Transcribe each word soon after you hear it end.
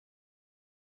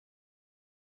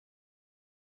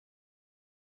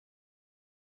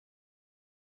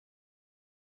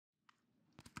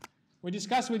We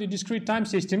discussed with the discrete time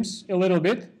systems a little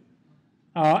bit.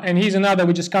 And here's another,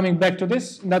 we're just coming back to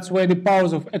this. That's where the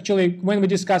powers of, actually, when we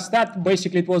discussed that,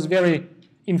 basically it was very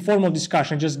informal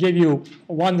discussion. Just gave you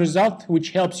one result,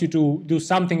 which helps you to do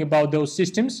something about those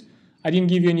systems. I didn't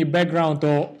give you any background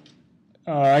or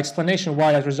explanation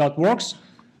why that result works.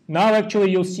 Now,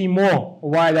 actually, you'll see more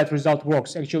why that result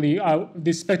works. Actually,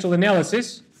 this spectral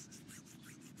analysis,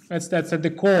 that's at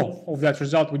the core of that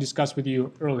result we discussed with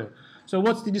you earlier. So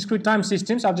what's the discrete time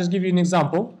systems? I'll just give you an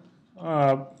example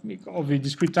of the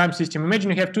discrete time system.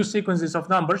 Imagine you have two sequences of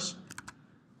numbers,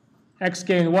 xk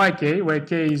and yk, where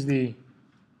k is the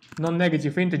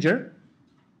non-negative integer.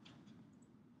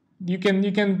 You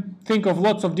can think of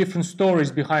lots of different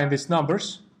stories behind these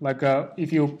numbers. Like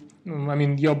if you,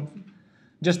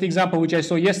 just the example which I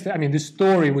saw yesterday, the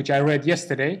story which I read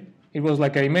yesterday, it was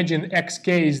like, imagine xk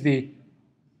is the,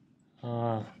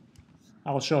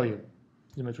 I'll show you,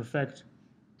 as a matter of fact.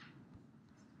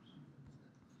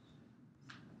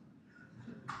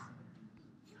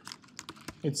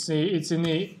 It's in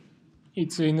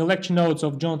the lecture notes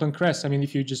of Jonathan Kress.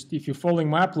 If you're following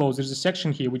my uploads, there's a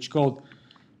section here which is called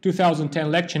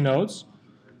 2010 lecture notes,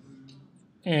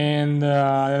 and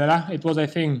it was, I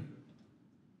think,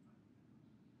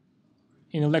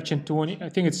 in the lecture 20. I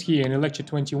think it's here in the lecture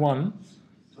 21.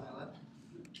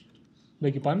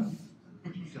 Beg your pardon?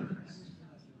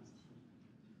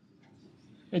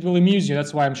 It will amuse you.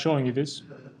 That's why I'm showing you this.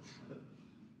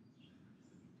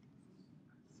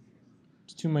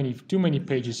 Too many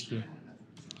pages here.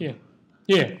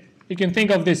 Here. You can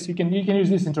think of this. You can use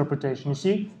this interpretation. You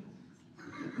see?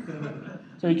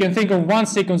 So you can think of one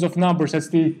sequence of numbers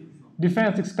as the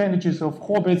defense expenditures of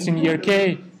hobbits in year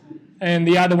K, and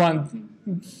the other one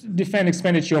defense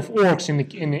expenditure of orcs in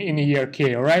the year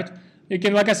K. All right? You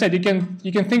can, like I said, you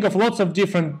can think of lots of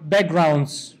different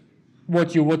backgrounds.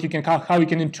 How you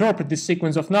can interpret this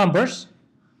sequence of numbers.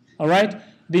 All right?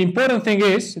 The important thing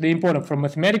is, from a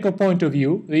mathematical point of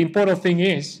view, the important thing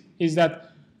is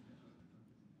that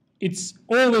it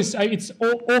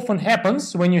often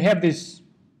happens when you have these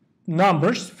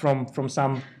numbers from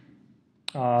some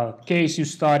case you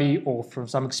study or from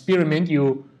some experiment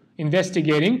you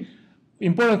investigating.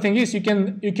 Important thing is you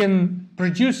can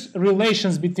produce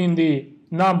relations between the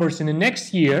numbers in the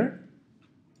next year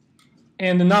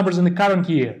and the numbers in the current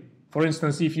year. For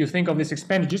instance, if you think of these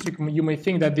expenditures, you may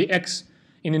think that the x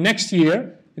in the next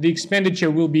year, the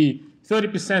expenditure will be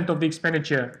 30% of the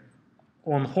expenditure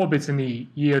on hobbits in the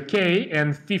year K,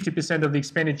 and 50% of the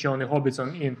expenditure on the hobbits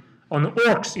on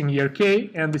orcs in year K,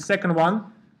 and the second one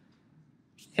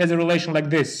has a relation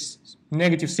like this,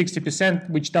 negative 60%,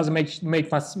 which doesn't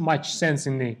make much sense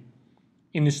in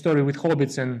the story with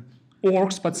hobbits and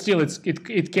orcs, but still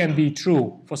it can be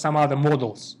true for some other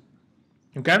models.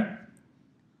 Okay?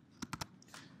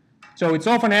 So it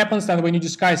often happens that when you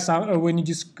describe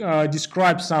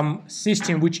some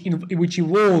system which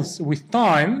evolves with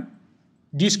time,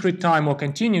 discrete time or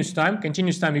continuous time.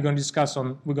 Continuous time we're going to discuss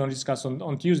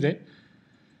on Tuesday.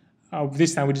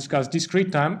 This time we discuss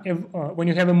discrete time. When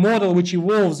you have a model which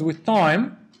evolves with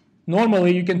time,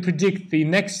 normally you can predict the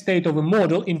next state of a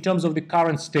model in terms of the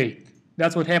current state.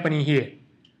 That's what's happening here.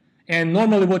 And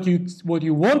normally what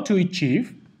you want to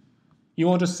achieve, you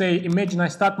want to say, imagine I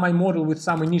start my model with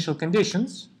some initial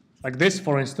conditions, like this,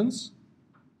 for instance.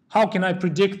 How can I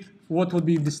predict what would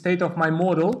be the state of my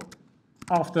model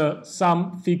after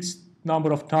some fixed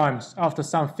number of times, after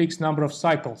some fixed number of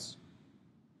cycles?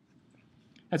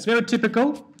 That's very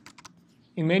typical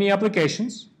in many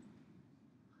applications.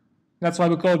 That's why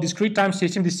we call it discrete time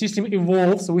system. The system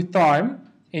evolves with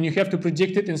time, and you have to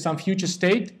predict it in some future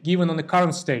state given on the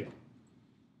current state.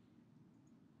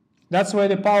 That's why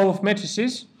the power of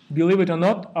matrices, believe it or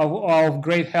not, are of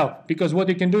great help. Because what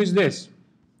you can do is this.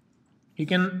 You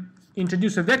can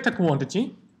introduce a vector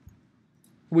quantity,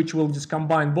 which will just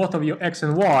combine both of your x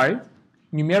and y,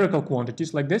 numerical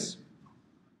quantities like this.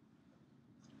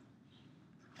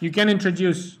 You can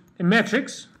introduce a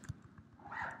matrix.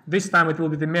 This time it will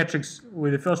be the matrix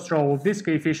with the first row of these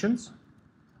coefficients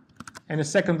and the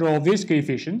second row of these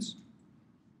coefficients.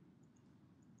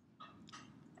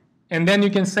 And then you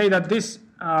can say that this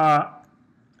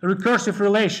recursive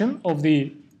relation of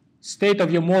the state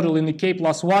of your model in the k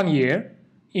plus 1 year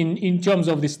in terms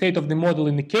of the state of the model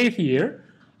in the kth year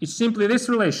is simply this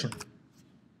relation.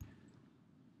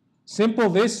 Simple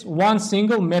this one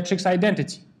single matrix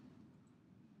identity.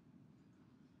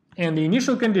 And the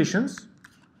initial conditions,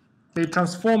 they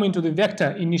transform into the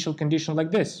vector initial condition like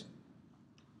this.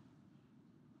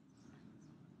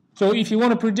 So if you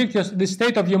want to predict the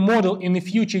state of your model in the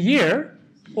future year,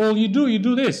 all you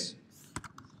do this.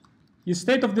 the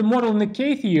state of the model in the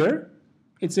kth year,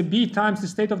 it's a b times the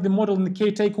state of the model in the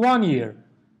k take 1 year,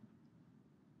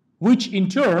 which in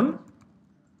turn,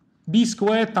 b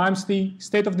squared times the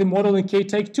state of the model in k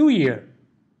take 2 year.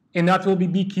 And that will be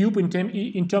b cubed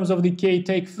in terms of the k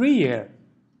take 3 year.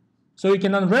 So you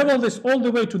can unravel this all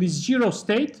the way to the 0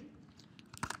 state,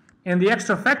 and the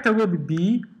extra factor will be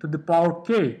b to the power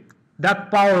k,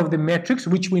 that power of the matrix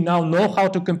which we now know how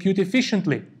to compute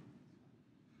efficiently.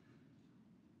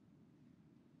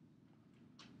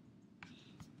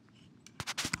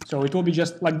 So it will be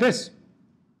just like this.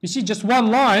 You see, just one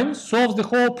line solves the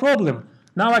whole problem.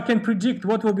 Now I can predict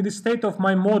what will be the state of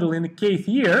my model in the kth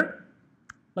year,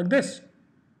 like this.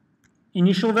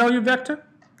 Initial value vector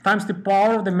times the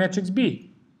power of the matrix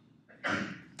B,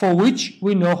 for which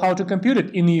we know how to compute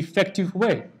it in an effective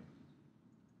way.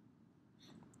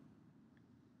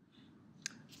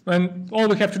 And all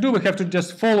we have to do, we have to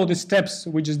just follow the steps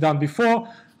we just done before.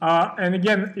 And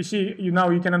again, you see, now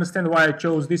you can understand why I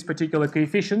chose these particular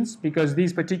coefficients, because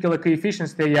these particular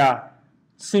coefficients, they are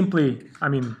simply,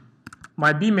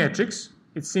 my B matrix.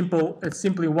 It's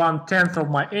simply 1/10 of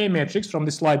my A matrix from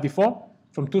the slide before,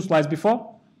 from 2 slides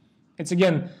before. It's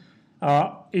again,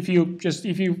 if you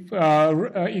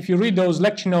read those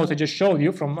lecture notes I just showed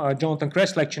you from Jonathan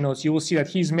Kress lecture notes, you will see that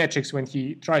his matrix, when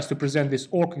he tries to present this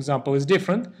ORC example, is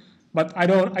different. But I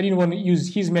didn't want to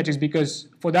use his matrix because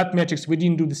for that matrix we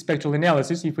didn't do the spectral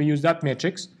analysis. If we use that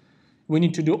matrix, we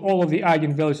need to do all of the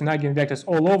eigenvalues and eigenvectors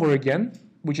all over again,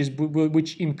 which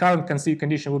in current conceived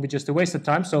condition will be just a waste of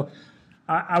time. So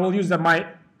I will use my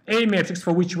A matrix,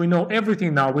 for which we know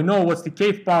everything now. We know what's the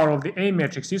kth power of the A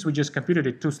matrix is. We just computed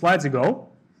it 2 slides ago.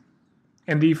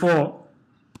 And therefore,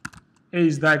 A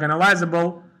is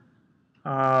diagonalizable.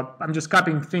 I'm just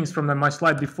copying things from my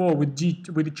slide before with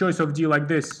the choice of D like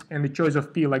this and the choice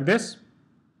of P like this,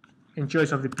 and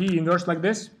choice of the P inverse like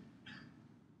this.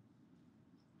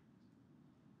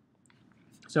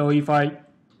 So if I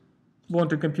want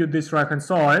to compute this right-hand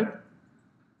side,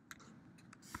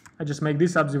 I just make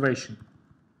this observation.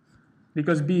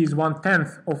 Because B is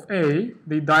 1/10 of A,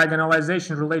 the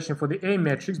diagonalization relation for the A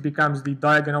matrix becomes the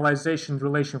diagonalization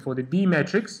relation for the B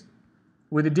matrix,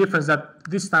 with the difference that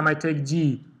this time I take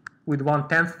D with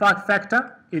 1/10 factor.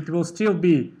 It will still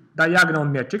be diagonal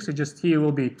matrix. It just here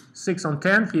will be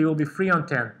 6/10, here will be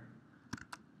 3/10.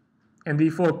 And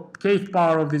therefore, kth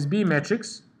power of this B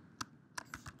matrix,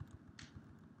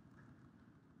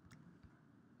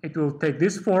 it will take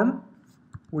this form,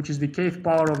 which is the kth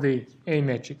power of the A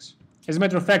matrix. As a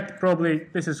matter of fact, probably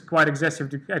this is quite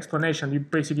excessive explanation. You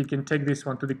basically can take this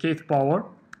one to the kth power.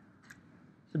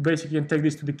 So basically you can take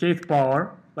this to the kth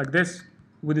power like this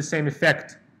with the same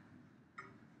effect.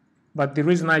 But the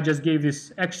reason I just gave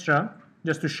this extra,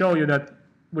 just to show you that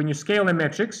when you scale a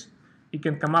matrix, you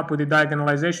can come up with a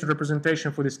diagonalization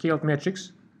representation for the scaled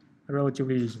matrix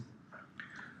relatively easy.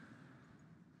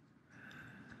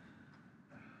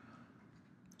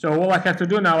 So all I have to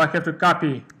do now, I have to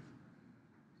copy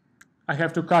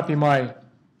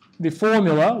the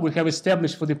formula we have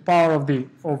established for the power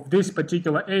of this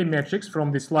particular A matrix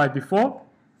from the slide before.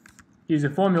 Here's a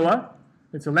formula.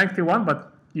 It's a lengthy one,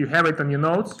 but you have it on your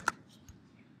notes.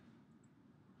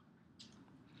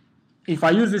 If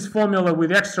I use this formula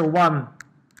with extra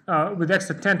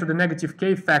 10 to the negative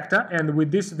k factor, and with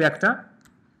this vector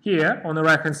here on the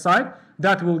right hand side,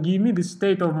 that will give me the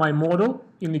state of my model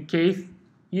in the kth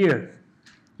year.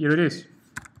 Here it is.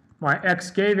 My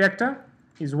xk vector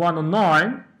is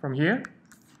 109 from here,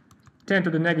 10 to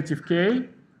the negative k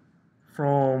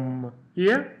from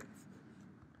here,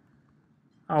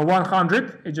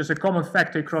 100 is just a common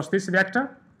factor across this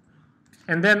vector,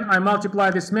 and then I multiply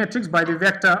this matrix by the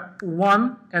vector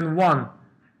 1 and 1,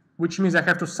 which means I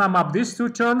have to sum up these 2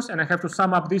 terms and I have to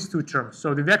sum up these 2 terms.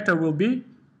 So the vector will be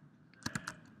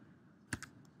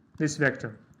this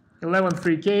vector. 11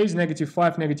 3k's, negative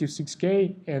 5, negative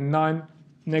 6k, and 9,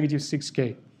 negative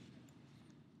 6k.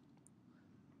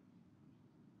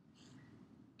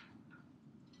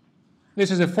 This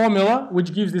is a formula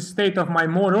which gives the state of my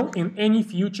model in any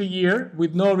future year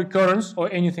with no recurrence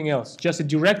or anything else. Just a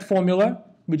direct formula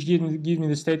which gives me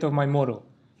the state of my model.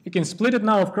 You can split it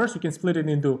now, of course. You can split it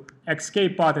into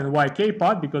xk part and yk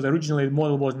part, because originally the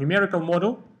model was numerical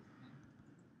model.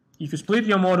 If you split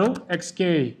your model,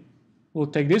 xk will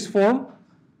take this form,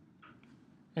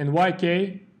 and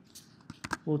yk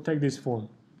will take this form.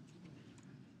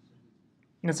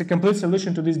 And it's a complete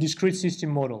solution to this discrete system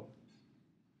model.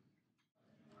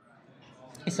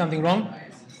 Is something wrong?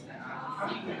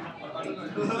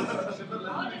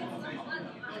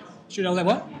 Should I let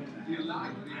what?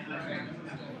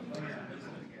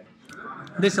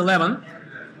 This 11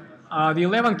 The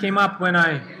 11 came up when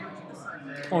I...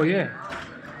 Oh, yeah.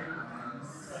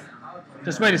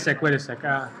 Just wait a sec. We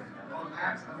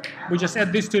just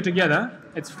add these two together.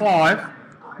 It's 5.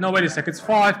 No, wait a sec. It's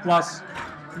 5 plus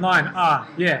 9. Ah,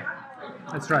 yeah.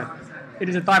 That's right. It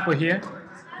is a typo here.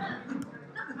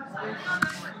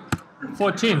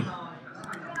 14.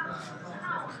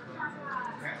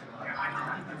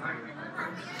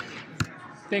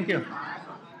 Thank you.